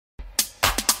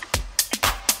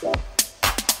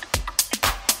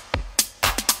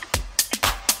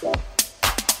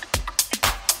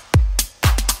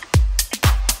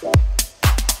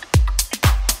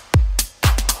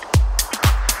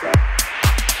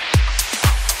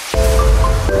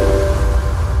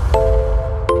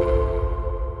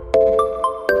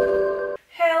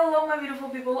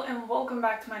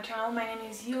back to my channel. My name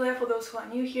is Yulia for those who are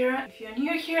new here. If you're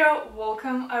new here,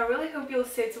 welcome. I really hope you'll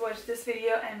stay to watch this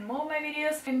video and more of my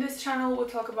videos. In this channel we'll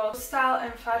talk about style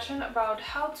and fashion, about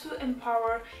how to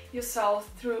empower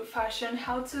yourself through fashion,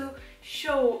 how to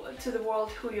show to the world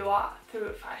who you are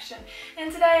through fashion.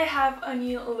 And today I have a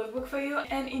new lookbook for you,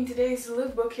 and in today's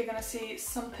lookbook you're gonna see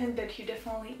something that you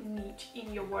definitely need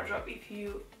in your wardrobe if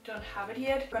you don't have it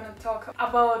yet. We're gonna talk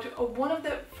about one of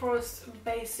the first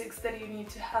basics that you need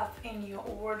to have in your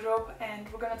wardrobe, and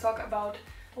we're gonna talk about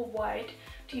a white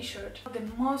t-shirt. The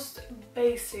most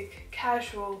basic,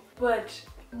 casual, but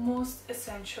most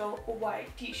essential white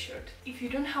t-shirt. If you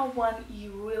don't have one,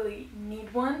 you really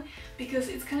need one because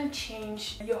it's gonna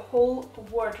change your whole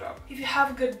wardrobe. If you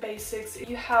have good basics,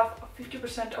 you have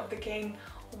 50% of the game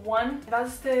won.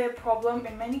 That's the problem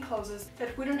in many clothes,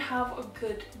 that we don't have a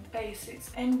good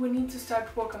basics, and we need to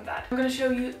start work on that. I'm gonna show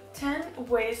you 10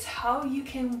 ways how you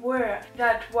can wear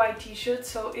that white t-shirt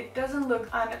so it doesn't look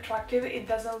unattractive, it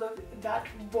doesn't look that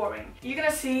boring. You're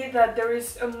gonna see that there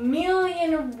is a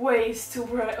million ways to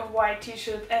wear a white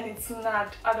t-shirt and it's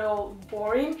not at all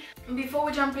boring. Before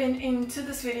we jump into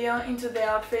this video, into the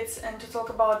outfits, and to talk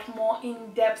about more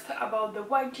in depth about the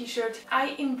white t-shirt,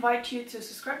 I invite you to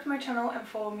subscribe to my channel and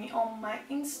follow me on my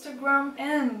Instagram.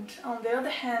 And on the other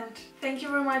hand, thank you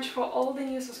very much for all the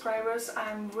new subscribers.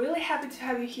 I'm really happy to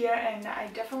have you here, and I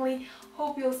definitely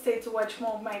hope you'll stay to watch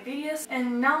more of my videos.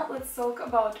 And now let's talk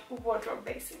about wardrobe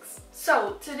basics.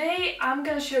 So today I'm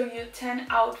gonna show you 10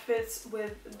 outfits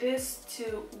with these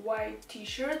two white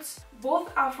t-shirts.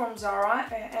 Both are from Zara,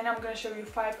 and I'm gonna show you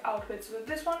 5 outfits with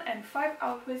this one and 5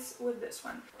 outfits with this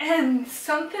one. And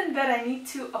something that I need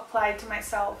to apply to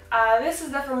myself. This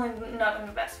is definitely not an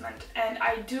investment, and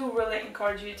I do really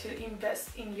encourage you to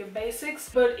invest in your basics.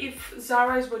 But if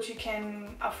Zara is what you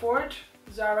can afford,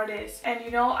 Zara it is. And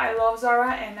you know, I love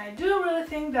Zara, and I do really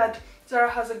think that Zara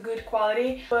has a good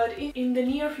quality, but in the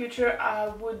near future I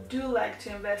would like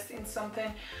to invest in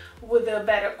something with a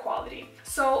better quality.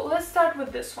 So let's start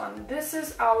with this one. This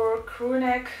is our crew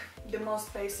neck, the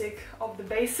most basic of the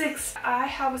basics. I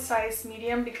have a size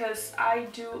medium because I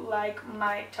do like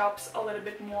my tops a little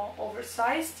bit more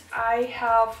oversized. I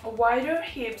have wider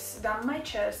hips than my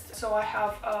chest, so I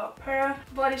have a pear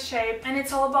body shape, and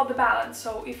it's all about the balance.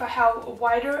 So if I have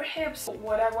wider hips,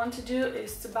 what I want to do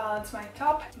is to balance my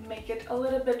top, make it a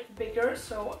little bit bigger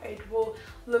so it will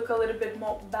look a little bit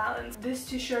more balanced. This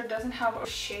t-shirt doesn't have a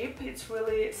shape, it's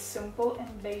really simple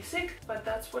and basic, but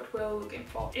that's what we're looking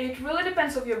for. It really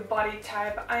depends on your body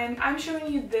type, and I'm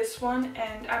showing you this one,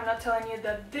 and I'm not telling you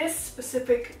that this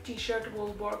specific t-shirt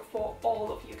will work for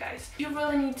all of you guys. You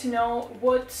really need to know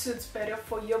what suits better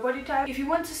for your body type. If you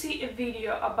want to see a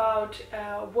video about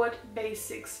what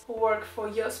basics work for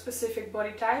your specific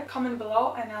body type, comment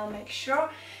below and I'll make sure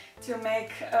to make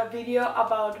a video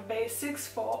about basics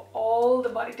for all the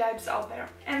body types out there.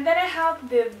 And then I have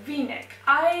the v-neck.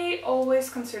 I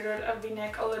always considered a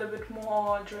v-neck a little bit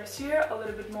more dressier, a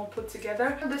little bit more put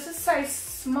together. This is size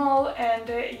small, and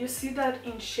you see that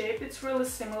in shape it's really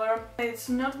similar. It's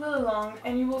not really long,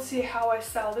 and you will see how I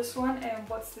style this one and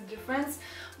what's the difference.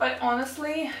 But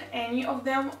honestly, any of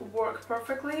them work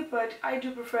perfectly, but I do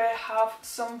prefer have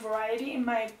some variety in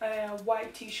my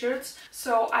white t-shirts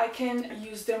so I can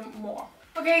use them more.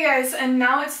 Okay guys, and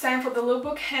now it's time for the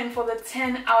lookbook and for the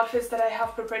 10 outfits that I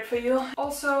have prepared for you.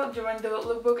 Also, during the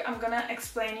lookbook I'm gonna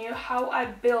explain you how I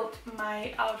built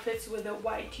my outfits with the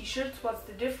white t-shirts, what's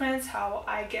the difference, how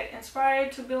I get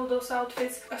inspired to build those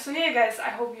outfits. So yeah guys,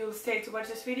 I hope you'll stay to watch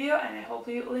this video, and I hope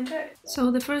you'll enjoy it.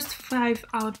 So the first 5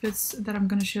 outfits that I'm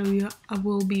gonna show you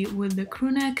will be with the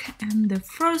crew neck, and the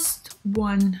first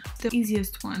one, the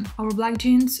easiest one, our black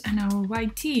jeans and our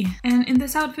white tee. And in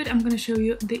this outfit I'm gonna show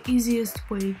you the easiest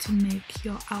way to make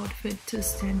your outfit to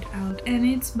stand out, and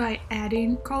it's by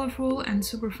adding colorful and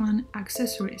super fun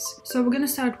accessories. So we're gonna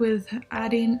start with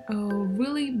adding a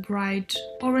really bright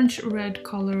orange-red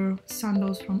color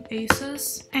sandals from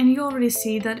ASOS, and you already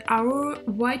see that our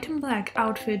white and black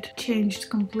outfit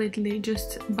changed completely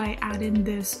just by adding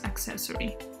this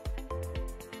accessory.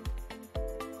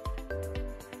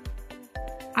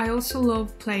 I also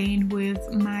love playing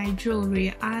with my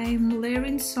jewelry. I'm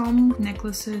layering some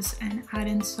necklaces and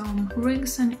adding some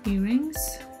rings and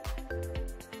earrings.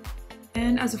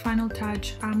 And as a final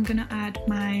touch, I'm gonna add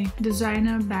my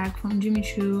designer bag from Jimmy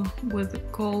Choo with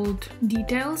gold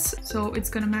details, so it's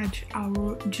gonna match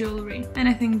our jewelry. And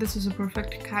I think this is a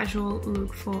perfect casual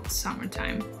look for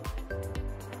summertime.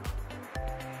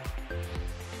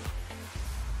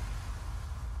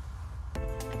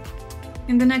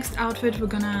 In the next outfit, we're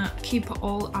gonna keep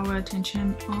all our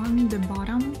attention on the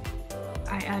bottom.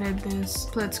 I added this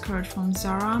split skirt from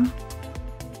Zara.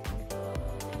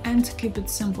 and to keep it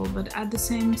simple but at the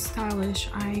same stylish,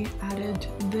 I added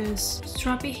this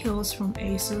strappy heels from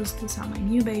ASOS. These are my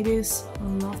new babies, I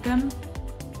love them.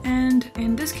 And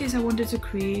in this case I wanted to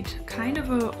create kind of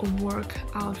a work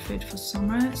outfit for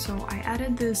summer, so I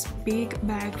added this big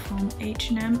bag from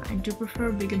H&M. I do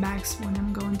prefer bigger bags when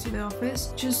I'm going to the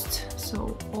office, just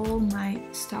so all my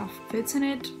stuff fits in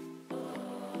it.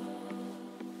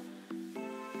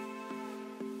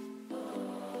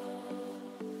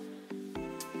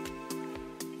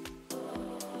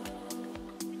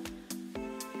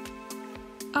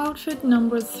 Outfit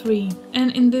number 3,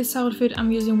 and in this outfit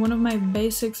I'm using one of my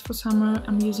basics for summer.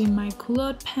 I'm using my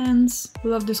culotte pants.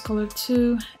 Love this color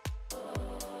too.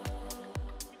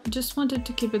 Just wanted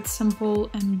to keep it simple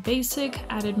and basic.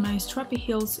 Added my strappy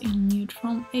heels in nude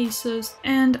from ASOS,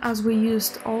 and as we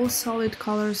used all solid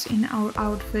colors in our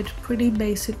outfit, pretty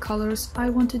basic colors, I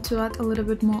wanted to add a little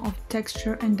bit more of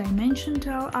texture and dimension to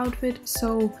our outfit,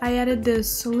 so I added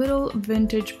this little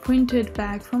vintage printed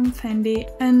bag from Fendi,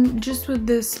 and just with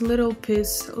this little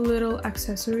piece, little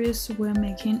accessories, we're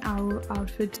making our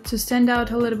outfit to stand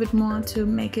out a little bit more, to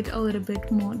make it a little bit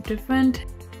more different.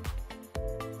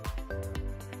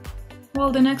 Well,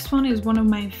 the next one is one of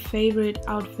my favorite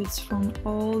outfits from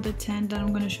all the 10 that I'm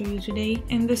going to show you today.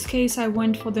 In this case, I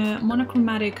went for the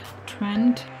monochromatic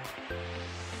trend.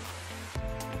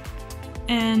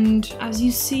 And as you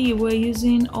see, we're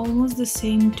using almost the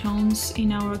same tones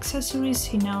in our accessories,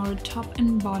 in our top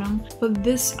and bottom, but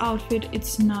this outfit,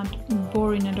 it's not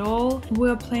boring at all.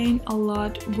 We're playing a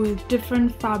lot with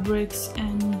different fabrics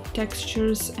and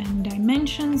textures and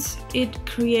dimensions. It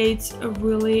creates a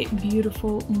really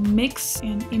beautiful mix,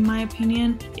 and in my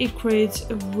opinion, it creates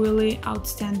a really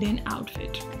outstanding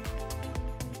outfit.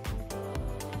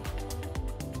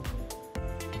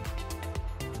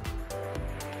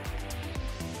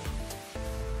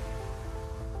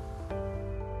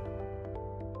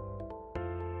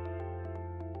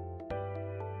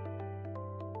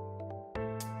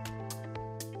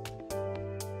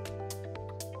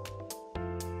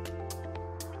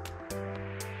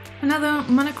 Another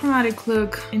monochromatic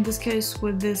look, in this case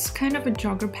with this kind of a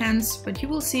jogger pants, but you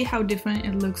will see how different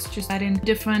it looks just adding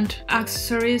different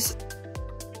accessories.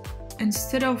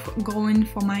 Instead of going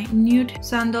for my nude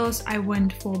sandals, I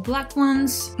went for black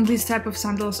ones. These type of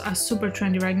sandals are super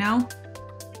trendy right now.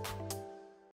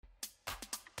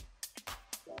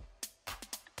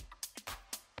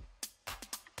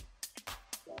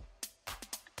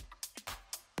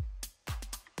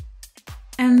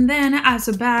 And then as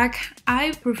a bag,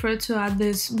 I prefer to add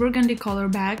this burgundy color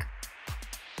bag.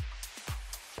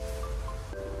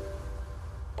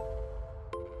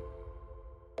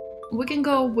 We can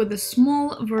go with a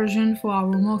small version for our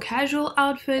more casual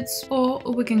outfits, or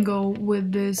we can go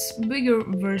with this bigger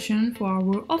version for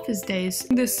our office days.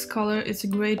 This color is a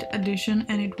great addition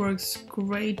and it works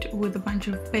great with a bunch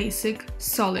of basic,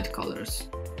 solid colors.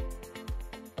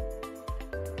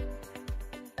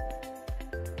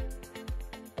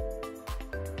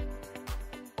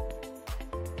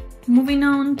 Moving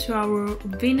on to our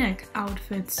V-neck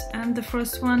outfits, and the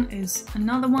first one is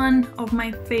another one of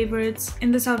my favorites.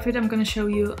 In this outfit I'm gonna show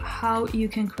you how you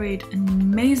can create an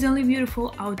amazingly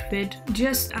beautiful outfit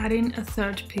just adding a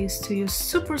third piece to your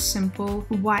super simple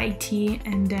white tee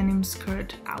and denim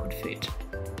skirt outfit.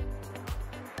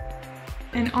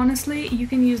 And honestly, you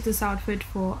can use this outfit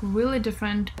for really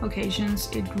different occasions.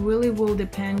 It really will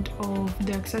depend on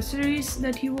the accessories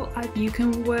that you will add. You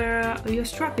can wear your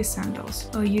strappy sandals,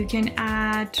 or you can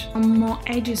add more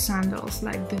edgy sandals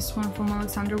like this one from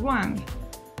Alexander Wang.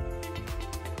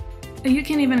 You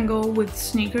can even go with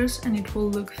sneakers and it will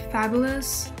look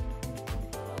fabulous.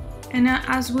 And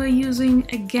as we're using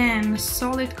again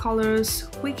solid colors,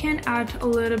 we can add a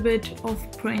little bit of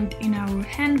print in our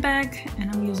handbag, and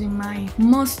I'm using my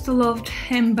most loved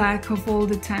handbag of all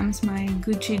the times, my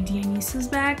Gucci Dionysus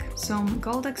bag, some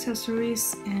gold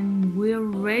accessories, and we're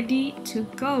ready to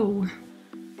go.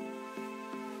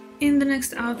 In the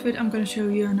next outfit I'm gonna show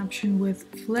you an option with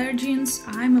flare jeans.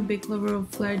 I'm a big lover of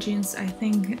flare jeans. I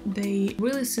think they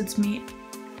really suits me.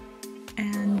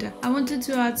 And I wanted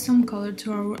to add some color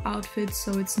to our outfit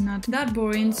so it's not that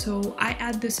boring, so I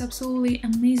add this absolutely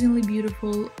amazingly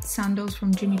beautiful sandals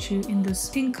from Jimmy Choo in this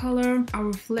pink color.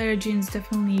 Our flare jeans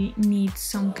definitely need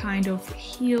some kind of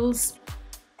heels.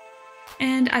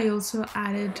 And I also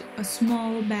added a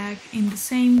small bag in the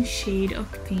same shade of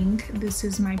pink. This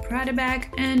is my Prada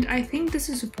bag, and I think this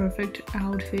is a perfect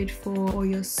outfit for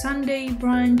your Sunday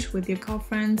brunch with your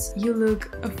girlfriends. You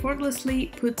look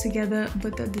effortlessly put together,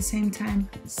 but at the same time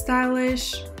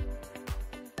stylish.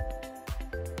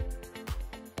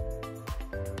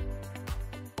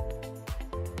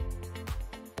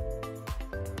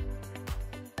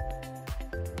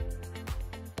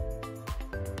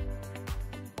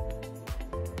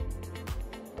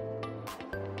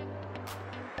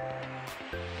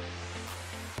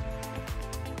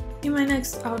 In my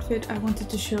next outfit, I wanted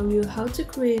to show you how to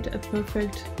create a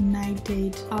perfect night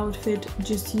date outfit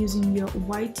just using your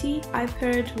white tee. I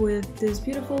paired with this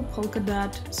beautiful polka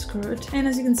dot skirt, and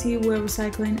as you can see, we're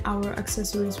recycling our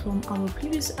accessories from our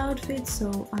previous outfit.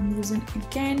 So I'm using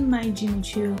again my Jimmy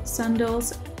Choo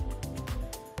sandals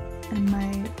and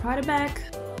my Prada bag.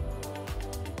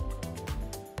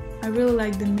 I really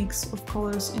like the mix of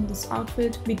colors in this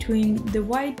outfit between the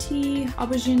white tee,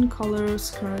 aubergine color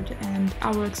skirt, and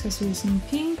our accessories in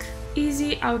pink.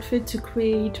 Easy outfit to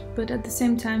create, but at the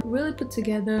same time really put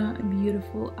together a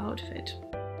beautiful outfit.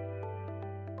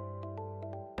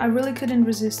 I really couldn't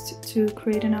resist to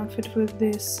create an outfit with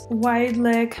this wide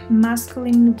leg,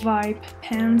 masculine vibe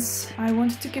pants. I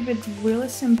wanted to keep it really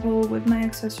simple with my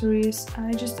accessories.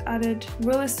 I just added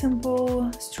really simple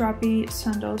strappy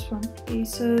sandals from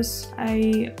ASOS.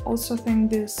 I also think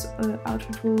this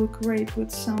outfit will look great with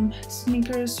some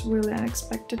sneakers, really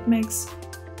unexpected mix.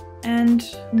 And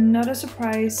not a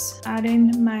surprise,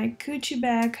 adding my Gucci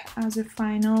bag as a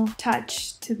final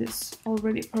touch to this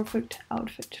already perfect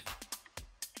outfit.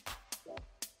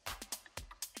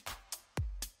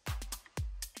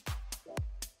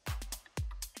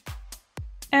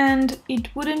 And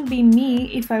it wouldn't be me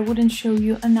if I wouldn't show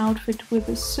you an outfit with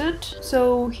a suit.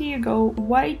 So here you go,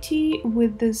 white tee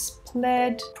with this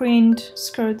plaid print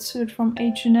skirt suit from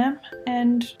H&M,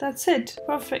 and that's it.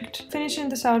 Perfect. Finishing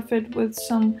this outfit with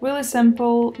some really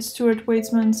simple Stuart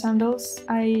Weitzman sandals.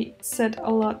 I said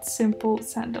a lot simple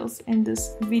sandals in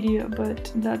this video,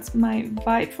 but that's my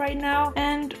vibe right now.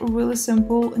 And really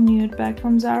simple nude bag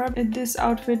from Zara. This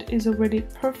outfit is already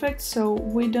perfect, so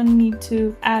we don't need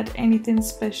to add anything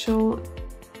special.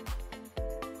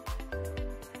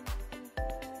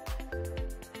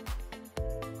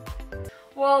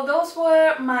 Well, those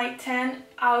were my 10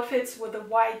 outfits with a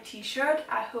white t-shirt.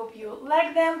 I hope you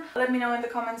like them. Let me know in the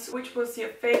comments which was your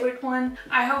favorite one.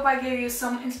 I hope I gave you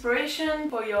some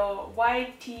inspiration for your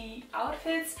white tee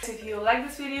outfits. If you like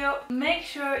this video, make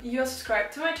sure you're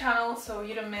subscribed to my channel so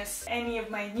you don't miss any of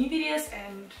my new videos,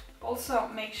 and also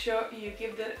make sure you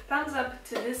give the thumbs up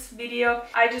to this video.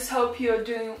 I just hope you're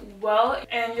doing well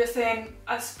and you're staying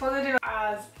as positive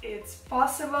as it's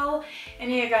possible.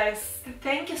 And yeah guys,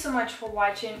 thank you so much for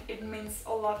watching. It means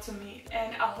a lot to me,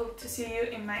 and I hope to see you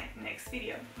in my next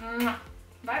video.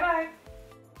 Bye bye!